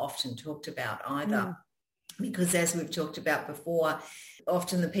it's not often talked about either. Because as we've talked about before,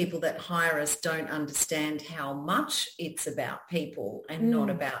 often the people that hire us don't understand how much it's about people and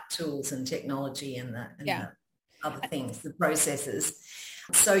not about tools and technology and the other things, the processes.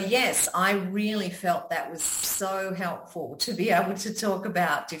 So yes, I really felt that was so helpful to be able to talk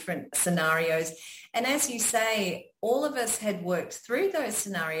about different scenarios. And as you say, all of us had worked through those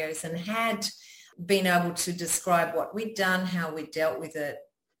scenarios and had been able to describe what we'd done, how we dealt with it,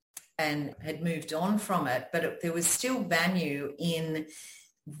 and had moved on from it. But there was still value in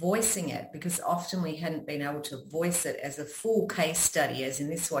voicing it, because often we hadn't been able to voice it as a full case study, as in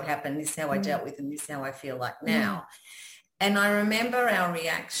this is what happened, this is how I dealt with, and this is how I feel like now. And I remember our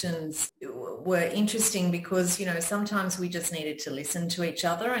reactions were interesting because, sometimes we just needed to listen to each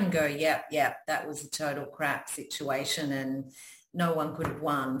other and go, yeah, that was a total crap situation and no one could have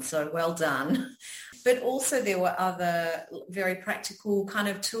won. So well done. But also there were other very practical kind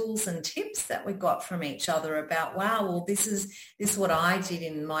of tools and tips that we got from each other about, wow, well, this is what I did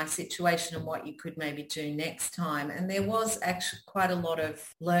in my situation and what you could maybe do next time. And there was actually quite a lot of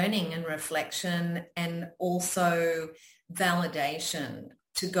learning and reflection, and also validation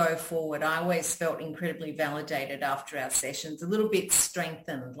to go forward. I always felt incredibly validated after our sessions, a little bit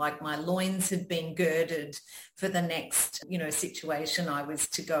strengthened, like my loins had been girded for the next, situation I was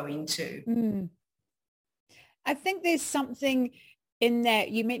to go into. I think there's something in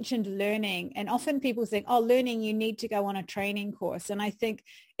that. You mentioned learning, and often people think, learning, you need to go on a training course. And I think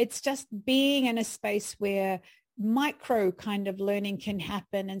it's just being in a space where micro kind of learning can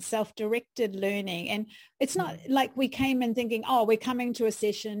happen and self-directed learning. And it's not like we came in thinking, we're coming to a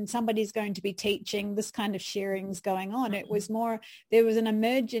session, somebody's going to be teaching, this kind of sharing's going on. It was more, there was an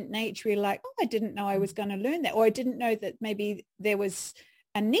emergent nature. You're like, I didn't know I was going to learn that, or I didn't know that maybe there was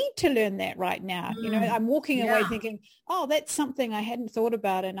a need to learn that right now. I'm walking away thinking, that's something I hadn't thought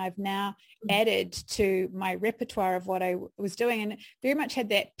about, and I've now added to my repertoire of what I was doing. And very much had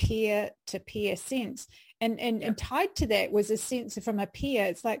that peer-to-peer sense. And tied to that was a sense from a peer.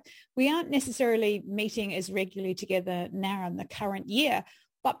 It's like we aren't necessarily meeting as regularly together now in the current year,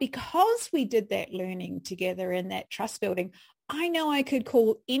 but because we did that learning together and that trust building, I know I could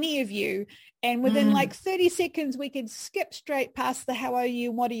call any of you, and within like 30 seconds, we could skip straight past the how are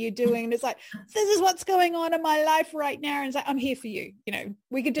you, what are you doing? And it's like, this is what's going on in my life right now. And it's like, I'm here for you.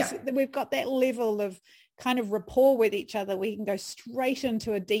 We could just, we've got that level of kind of rapport with each other. We can go straight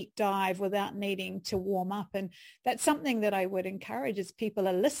into a deep dive without needing to warm up. And that's something that I would encourage as people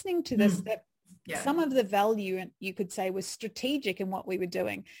are listening to this, that some of the value, you could say, was strategic in what we were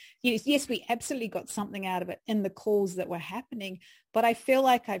doing. Yes, we absolutely got something out of it in the calls that were happening, but I feel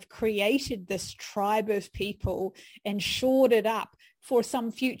like I've created this tribe of people and shored it up for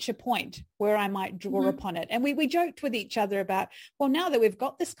some future point where I might draw upon it. And we joked with each other about, well, now that we've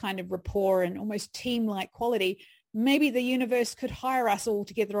got this kind of rapport and almost team-like quality, maybe the universe could hire us all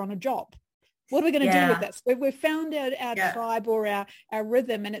together on a job. What are we going to do with this? We've found out our Yeah. tribe or our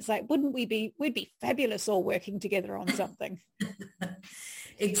rhythm, and it's like, we'd be fabulous all working together on something.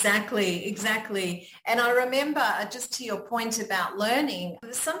 Exactly. And I remember, just to your point about learning,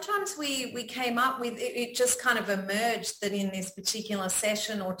 sometimes we came up with, it just kind of emerged that in this particular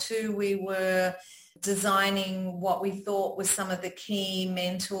session or two, we were designing what we thought was some of the key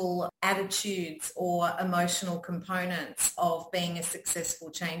mental attitudes or emotional components of being a successful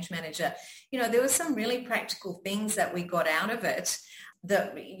change manager. There were some really practical things that we got out of it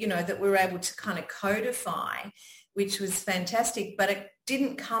that we were able to kind of codify, which was fantastic, but it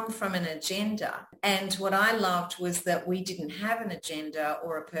didn't come from an agenda. And what I loved was that we didn't have an agenda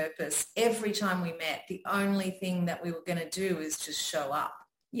or a purpose. Every time we met, the only thing that we were going to do is just show up.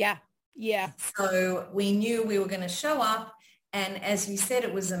 Yeah. So we knew we were going to show up. And as you said,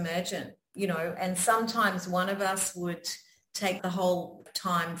 it was emergent, and sometimes one of us would take the whole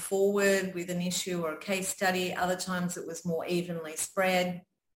time forward with an issue or a case study. Other times it was more evenly spread.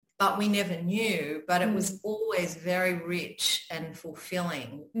 But we never knew, but it was always very rich and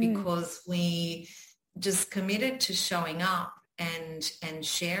fulfilling because we just committed to showing up and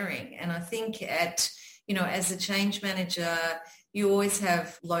sharing. And I think as a change manager, you always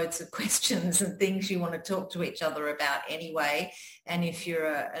have loads of questions and things you want to talk to each other about anyway. And if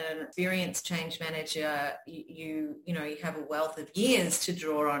you're an experienced change manager, you have a wealth of years to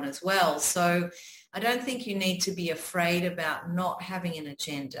draw on as well. So I don't think you need to be afraid about not having an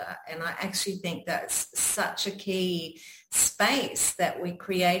agenda. And I actually think that's such a key space that we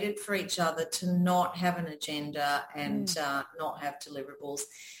created for each other, to not have an agenda and not have deliverables.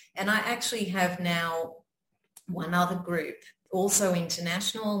 And I actually have now one other group, also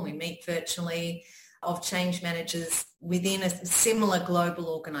international, and we meet virtually, of change managers within similar global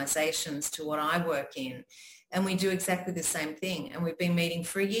organizations to what I work in. And we do exactly the same thing. And we've been meeting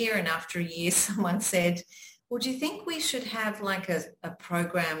for a year. And after a year, someone said, well, do you think we should have like a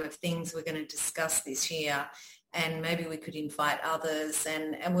program of things we're going to discuss this year? And maybe we could invite others.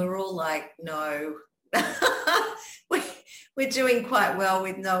 And we're all like, no, we're doing quite well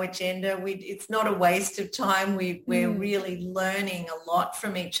with no agenda. It's not a waste of time. We're really learning a lot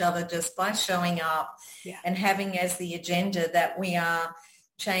from each other just by showing up and having as the agenda that we are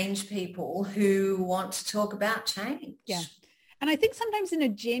change people who want to talk about change. Yeah. And I think sometimes an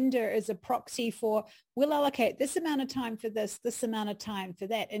agenda is a proxy for, we'll allocate this amount of time for this amount of time for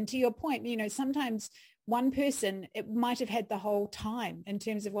that. And to your point, sometimes one person, it might have had the whole time in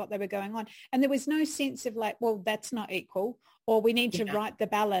terms of what they were going on. And there was no sense of like, well, that's not equal, or we need to write the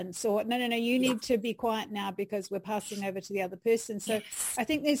balance, or no, you need to be quiet now because we're passing over to the other person. So I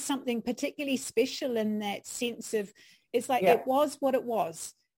think there's something particularly special in that sense of, it's like it was what it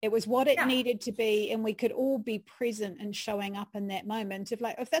was. It was what it needed to be, and we could all be present and showing up in that moment of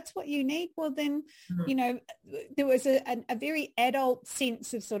like, if that's what you need, well then, there was a very adult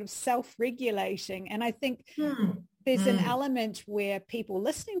sense of sort of self-regulating. And I think there's an element where people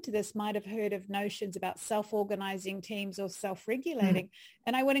listening to this might have heard of notions about self-organizing teams or self-regulating.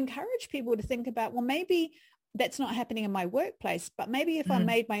 And I would encourage people to think about, well, maybe that's not happening in my workplace, but maybe if I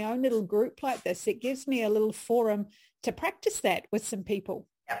made my own little group like this, it gives me a little forum to practice that with some people.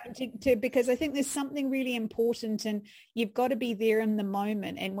 Because I think there's something really important, and you've got to be there in the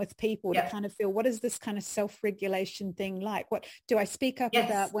moment and with people to kind of feel, what is this kind of self-regulation thing like? What do I speak up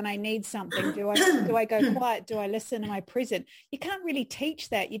about when I need something? Do I go quiet? Do I listen? Am I present? You can't really teach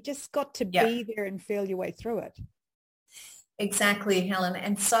that. You just got to be there and feel your way through it. Exactly, Helen.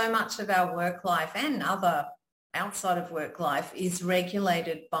 And so much of our work life and other outside of work life is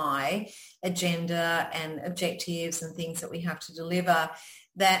regulated by agenda and objectives and things that we have to deliver,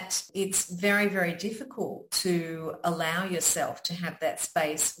 that it's very, very difficult to allow yourself to have that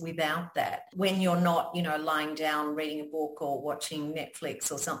space without that, when you're not, lying down reading a book or watching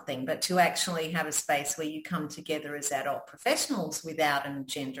Netflix or something, but to actually have a space where you come together as adult professionals without an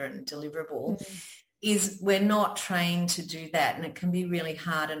agenda and deliverable. Is we're not trained to do that, and it can be really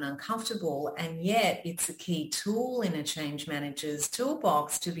hard and uncomfortable, and yet it's a key tool in a change manager's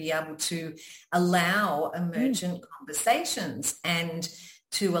toolbox to be able to allow emergent conversations and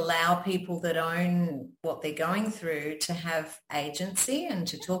to allow people that own what they're going through to have agency and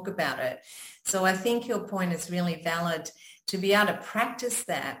to talk about it. So I think your point is really valid, to be able to practice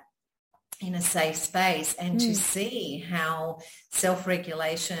that in a safe space and to see how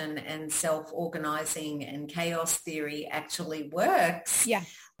self-regulation and self-organizing and chaos theory actually works. Yeah.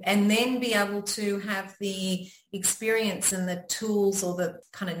 And then be able to have the experience and the tools or the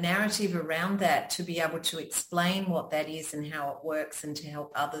kind of narrative around that to be able to explain what that is and how it works and to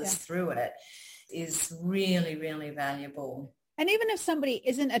help others through it is really, really valuable. And even if somebody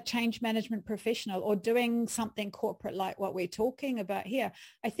isn't a change management professional or doing something corporate like what we're talking about here,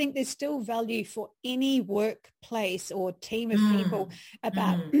 I think there's still value for any workplace or team of people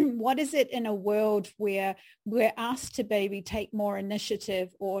about what is it in a world where we're asked to maybe take more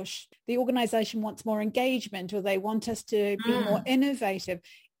initiative, or the organization wants more engagement, or they want us to be more innovative.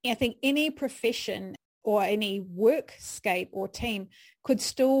 I think any profession or any workscape or team could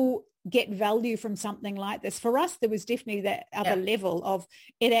still get value from something like this. For us, there was definitely that other level of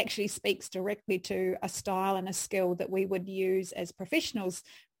it actually speaks directly to a style and a skill that we would use as professionals.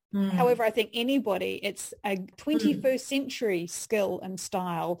 However, I think anybody, it's a 21st century skill and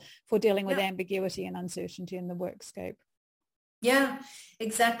style for dealing with ambiguity and uncertainty in the workscape. Yeah,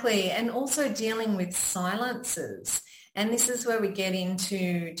 exactly. And also dealing with silences. And this is where we get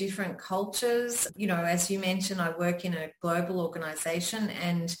into different cultures. You know, as you mentioned, I work in a global organization,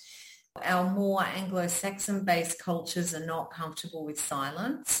 and our more Anglo-Saxon based cultures are not comfortable with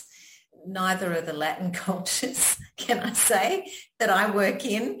silence. Neither are the Latin cultures, can I say, that I work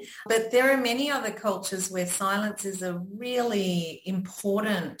in. But there are many other cultures where silence is a really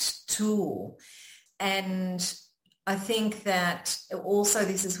important tool. And I think that also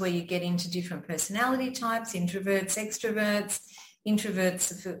this is where you get into different personality types, introverts, extroverts.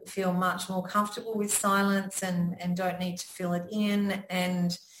 Introverts feel much more comfortable with silence and don't need to fill it in.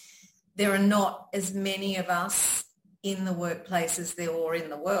 And there are not as many of us in the workplaces there or in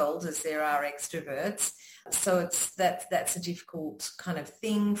the world as there are extroverts. So that's a difficult kind of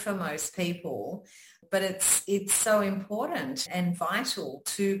thing for most people. But it's so important and vital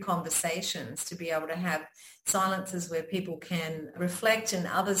to conversations to be able to have silences where people can reflect, and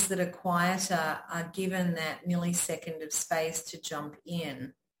others that are quieter are given that millisecond of space to jump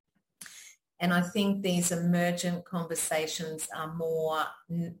in. And I think these emergent conversations are more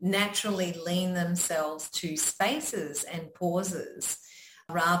naturally lean themselves to spaces and pauses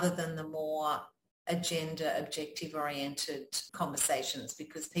rather than the more agenda objective oriented conversations,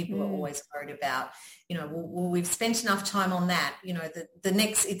 because people are always worried about, you know, well, we've spent enough time on that, you know, the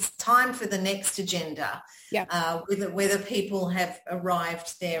next, it's time for the next agenda, whether people have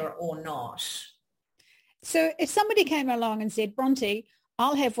arrived there or not. So if somebody came along and said, Bronte,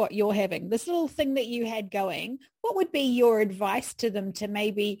 I'll have what you're having, this little thing that you had going, what would be your advice to them to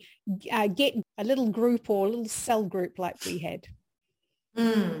maybe get a little group or a little cell group like we had?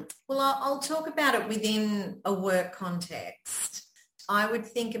 Well, I'll talk about it within a work context. I would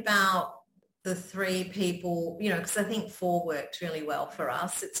think about the three people, you know, because I think 4 worked really well for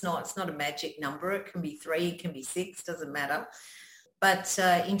us. It's not a magic number. It can be 3, it can be 6, doesn't matter. But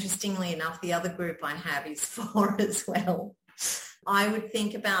interestingly enough, the other group I have is 4 as well. I would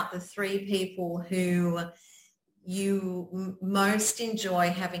think about the 3 people who you most enjoy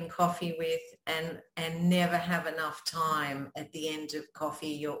having coffee with and never have enough time at the end of coffee.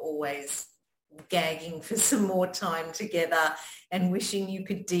 You're always gagging for some more time together and wishing you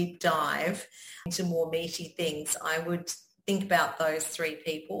could deep dive into more meaty things. I would think about those 3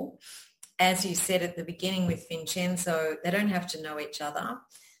 people. As you said at the beginning with Vincenzo, they don't have to know each other.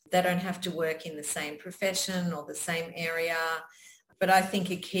 They don't have to work in the same profession or the same area. But I think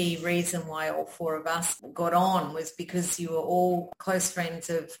a key reason why all 4 of us got on was because you were all close friends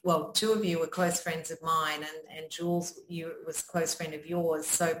of, well, 2 of you were close friends of mine, and Jules, you was a close friend of yours.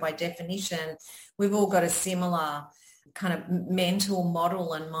 So by definition, we've all got a similar kind of mental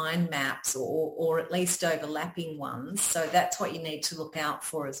model and mind maps, or at least overlapping ones. So that's what you need to look out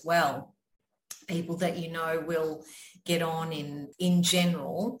for as well. People that you know will get on in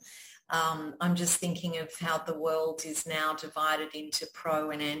general. I'm just thinking of how the world is now divided into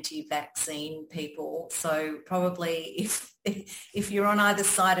pro and anti-vaccine people. So probably if you're on either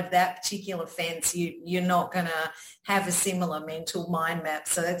side of that particular fence, you're not going to have a similar mental mind map.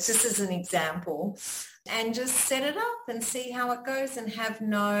 So that's just as an example. And just set it up and see how it goes, and have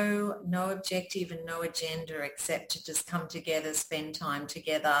no objective and no agenda except to just come together, spend time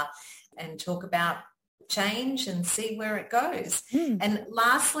together and talk about change and see where it goes. And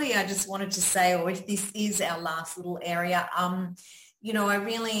lastly, I just wanted to say, or if this is our last little area, you know,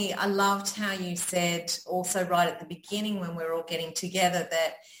 I loved how you said also right at the beginning when we're all getting together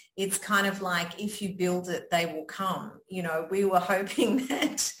that it's kind of like, if you build it, they will come. You know, we were hoping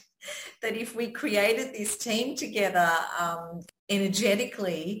that if we created this team together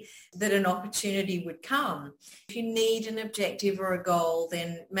energetically, that an opportunity would come. If you need an objective or a goal,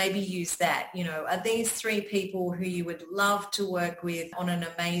 then maybe use that. You know, are these 3 people who you would love to work with on an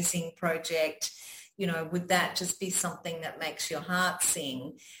amazing project? You know, would that just be something that makes your heart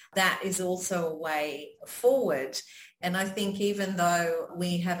sing? That is also a way forward. And I think even though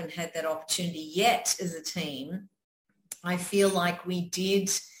we haven't had that opportunity yet as a team, I feel like we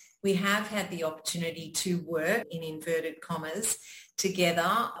have had the opportunity to work, in inverted commas,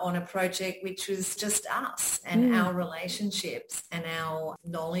 together on a project which was just us and our relationships and our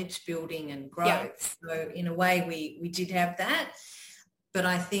knowledge building and growth. So in a way we did have that, but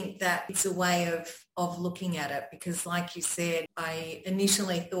I think that it's a way of looking at it, because like you said, I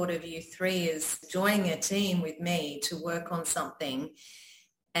initially thought of you three as joining a team with me to work on something,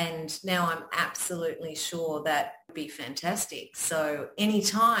 and now I'm absolutely sure that would be fantastic. So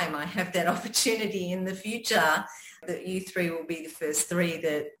anytime I have that opportunity in the future, that you three will be the first three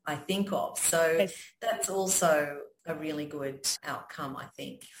that I think of. So that's also a really good outcome, I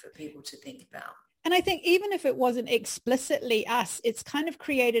think, for people to think about. And I think even if it wasn't explicitly us, it's kind of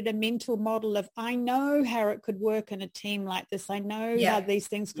created a mental model of, I know how it could work in a team like this. I know how these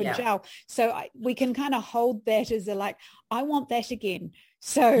things could gel. So we can kind of hold that as I want that again.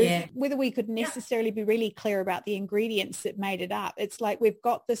 So whether we could necessarily be really clear about the ingredients that made it up, it's like we've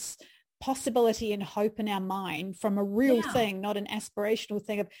got this possibility and hope in our mind from a real thing, not an aspirational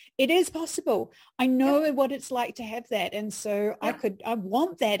thing of it is possible. I know what it's like to have that. And so I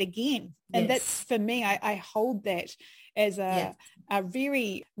want that again. And that's, for me, I hold that as a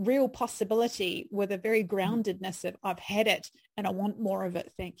very real possibility with a very groundedness of I've had it and I want more of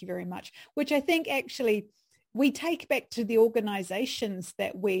it. Thank you very much. Which I think actually we take back to the organizations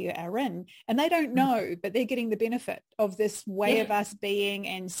that we are in, and they don't know, but they're getting the benefit of this way of us being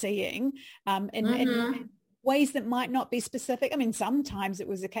and seeing in ways that might not be specific. I mean, sometimes it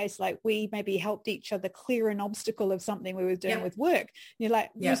was a case like we maybe helped each other clear an obstacle of something we were doing with work. You're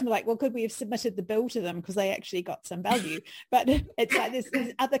like, well, could we have submitted the bill to them because they actually got some value? But it's like this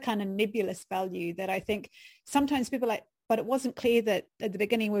other kind of nebulous value that I think sometimes people are like, but it wasn't clear that at the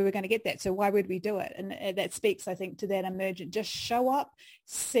beginning we were going to get that. So why would we do it? And that speaks, I think, to that emergent. Just show up,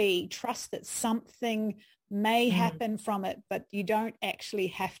 see, trust that something may happen from it, but you don't actually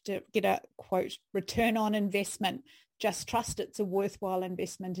have to get a, quote, return on investment. Just trust it's a worthwhile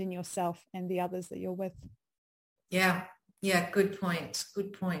investment in yourself and the others that you're with. Yeah, good point.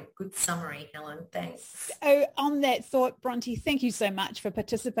 Good summary, Helen. Thanks. So on that thought, Bronte, thank you so much for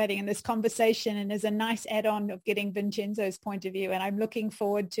participating in this conversation, and as a nice add-on of getting Vincenzo's point of view. And I'm looking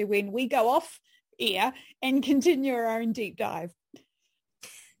forward to when we go off air and continue our own deep dive.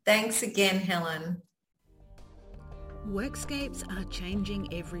 Thanks again, Helen. Workscapes are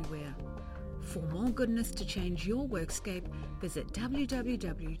changing everywhere. For more goodness to change your workscape, visit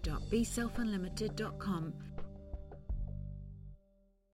www.beselfunlimited.com